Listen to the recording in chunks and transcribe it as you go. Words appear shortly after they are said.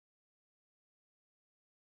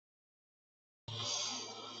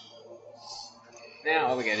Now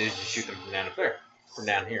all we gotta do is just shoot them from down up there, from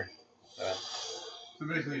down here. So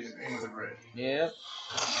basically, just aim at the bridge. Yep.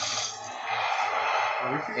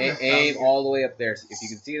 Aim all the way up there. So if you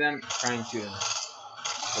can see them, try and shoot them.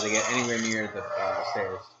 So they get anywhere near the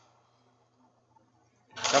stairs.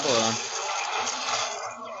 Couple of them.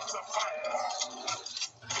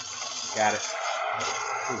 Got it.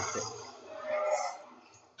 Ooh, shit.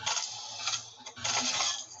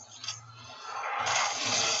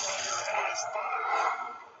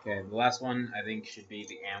 Okay, the last one I think should be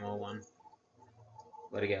the ammo one.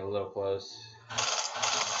 Let it get a little close.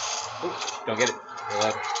 Oops, don't get it.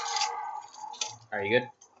 Reload. Are you good?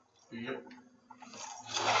 Yep.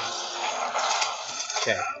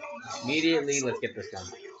 Okay. Immediately, let's get this done.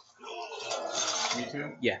 Me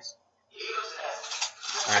too? Yes.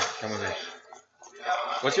 Alright, come with me.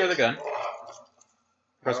 What's your other gun?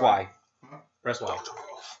 Press Y. Huh? Press Y.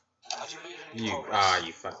 You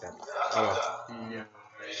fucked up. Oh well. Yeah.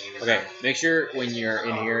 Okay, make sure when you're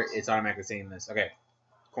in here, it's automatically saying this. Okay,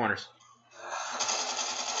 corners.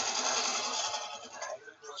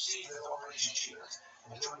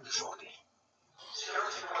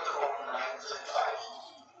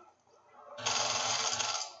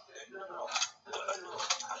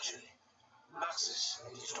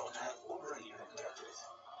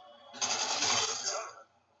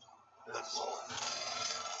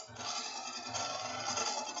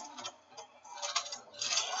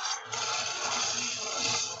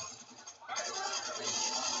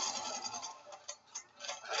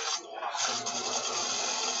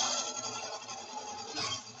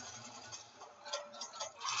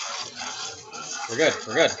 We're good,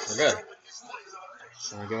 we're good, we're good.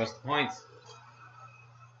 Someone give us the points.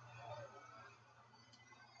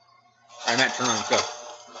 Alright, Matt, turn on, let's go.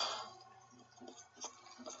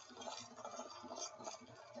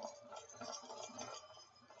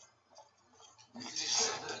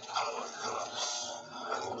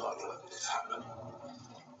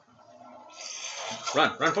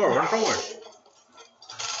 Run, run forward, run forward.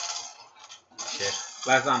 Shit.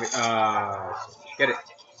 Last zombie. Get it.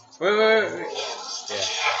 Wait. Yeah.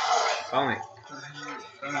 Follow me.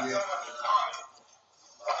 Come on.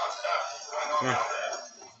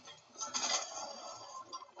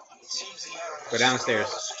 Go down the stairs.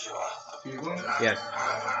 Yes.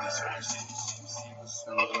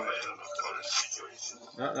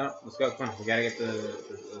 No, let's go. Come on. We gotta get the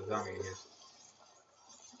zombie in here.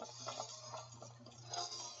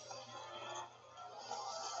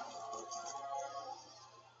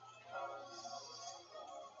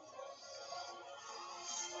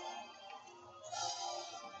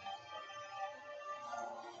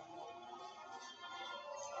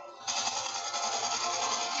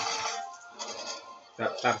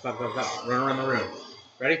 Stop. Run around the room.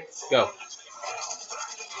 Ready? Go.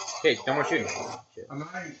 Okay, no more shooting. Shit. I'm not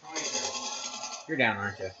even trying to. You're down,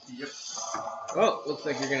 aren't you? Yep. Oh, looks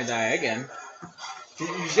like you're gonna die again.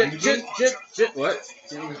 Shit, what?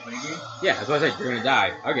 Yeah, that's what I said, you're gonna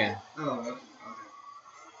die. Again. Oh, okay.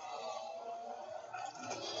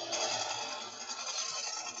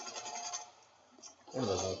 One of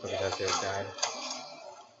those motherfuckers out there died.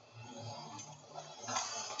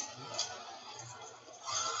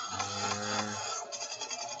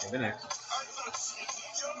 The next.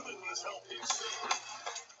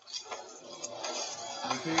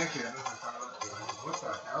 What the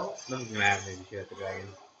hell? Nothing's gonna happen if you shoot at the dragon.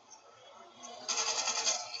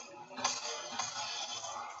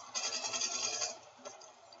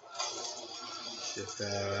 Just,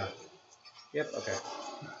 yep, okay.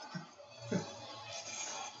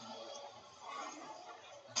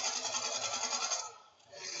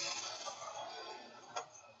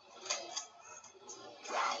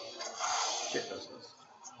 Shit, those ones.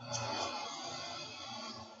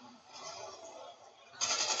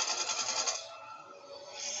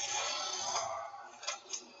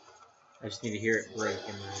 I just need to hear it break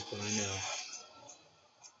and then I know.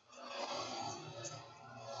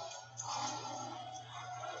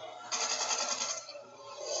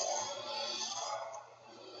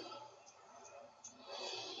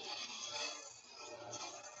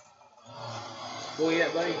 Cool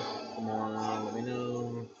yet, buddy? Come on, let me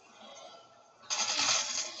know.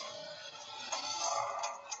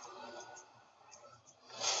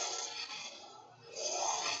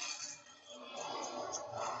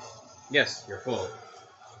 Yes, you're full.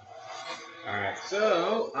 Alright,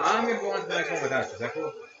 so I'm gonna go on to the next one without you. Is that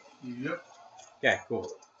cool? Yep. Okay, cool.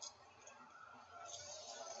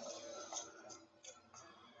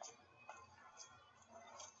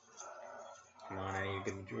 Come on, I need a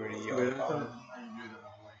good majority. Wait, I thought you do that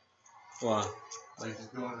Well, Like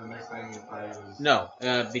just going to the next thing and play is... no,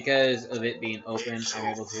 because of it being open,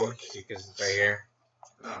 I'm able to, because it's right here.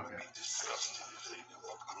 Oh, okay.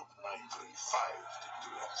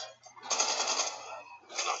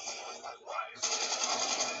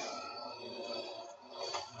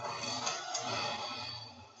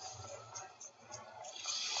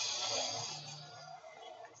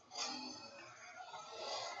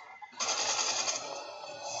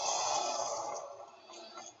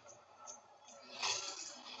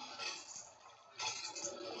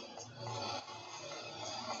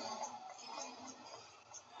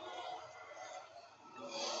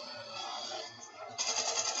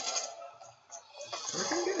 We're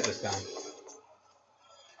gonna get it this time.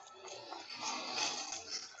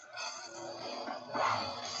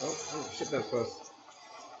 Oh, shit, that was close.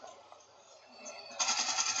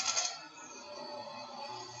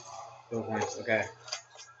 Double points, okay.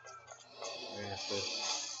 This.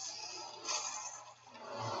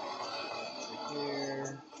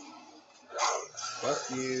 Here. Fuck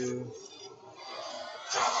you.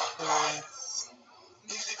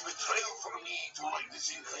 Is it betrayal for me to make this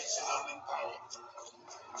increase in earning power?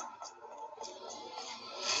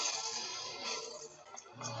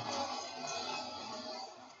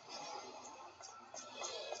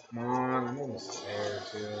 Come on, I'm almost there,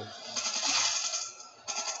 too.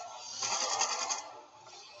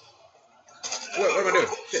 What am I doing?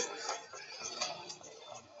 Shit.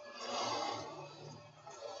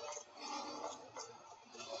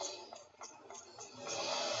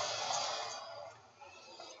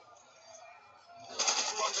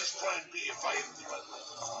 What is plan B if I implement?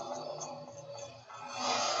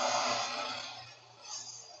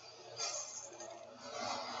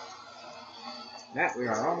 That we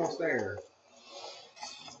are almost there.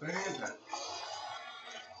 Fantastic.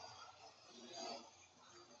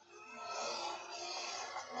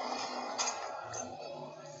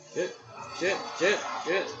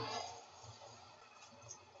 Shit.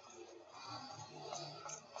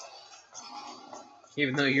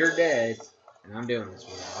 Even though you're dead, and I'm doing this,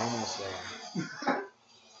 we're almost there.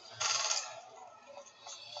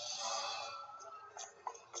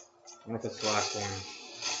 I wonder if it's the last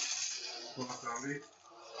one. Last zombie?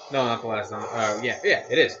 No, not the last one. Yeah,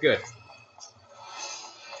 it is. Good.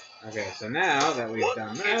 Okay, so now that we've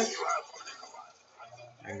done this,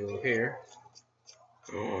 I can go up here.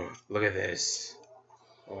 Oh, look at this.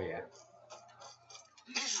 Oh, yeah.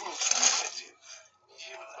 This will be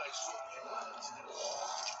even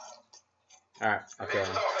my Alright, okay.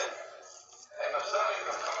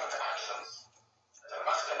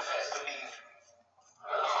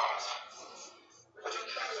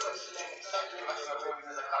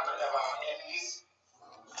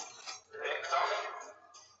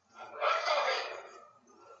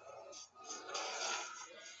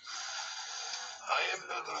 I am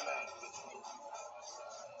not a man.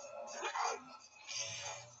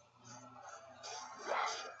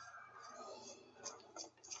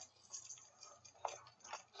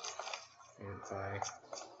 And buy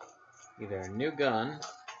either a new gun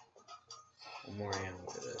or more ammo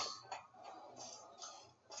for this.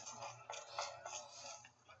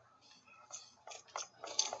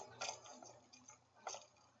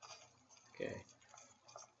 Okay.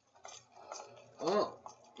 Well,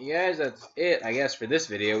 you guys, that's it, I guess, for this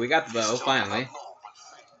video. We got the bow, finally.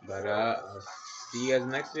 But, I'll see you guys in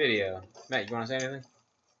the next video. Matt, you want to say anything?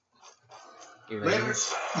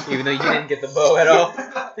 Even though you didn't get the bow at all?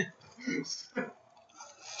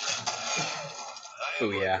 Oh,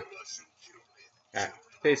 yeah. Alright,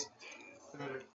 peace.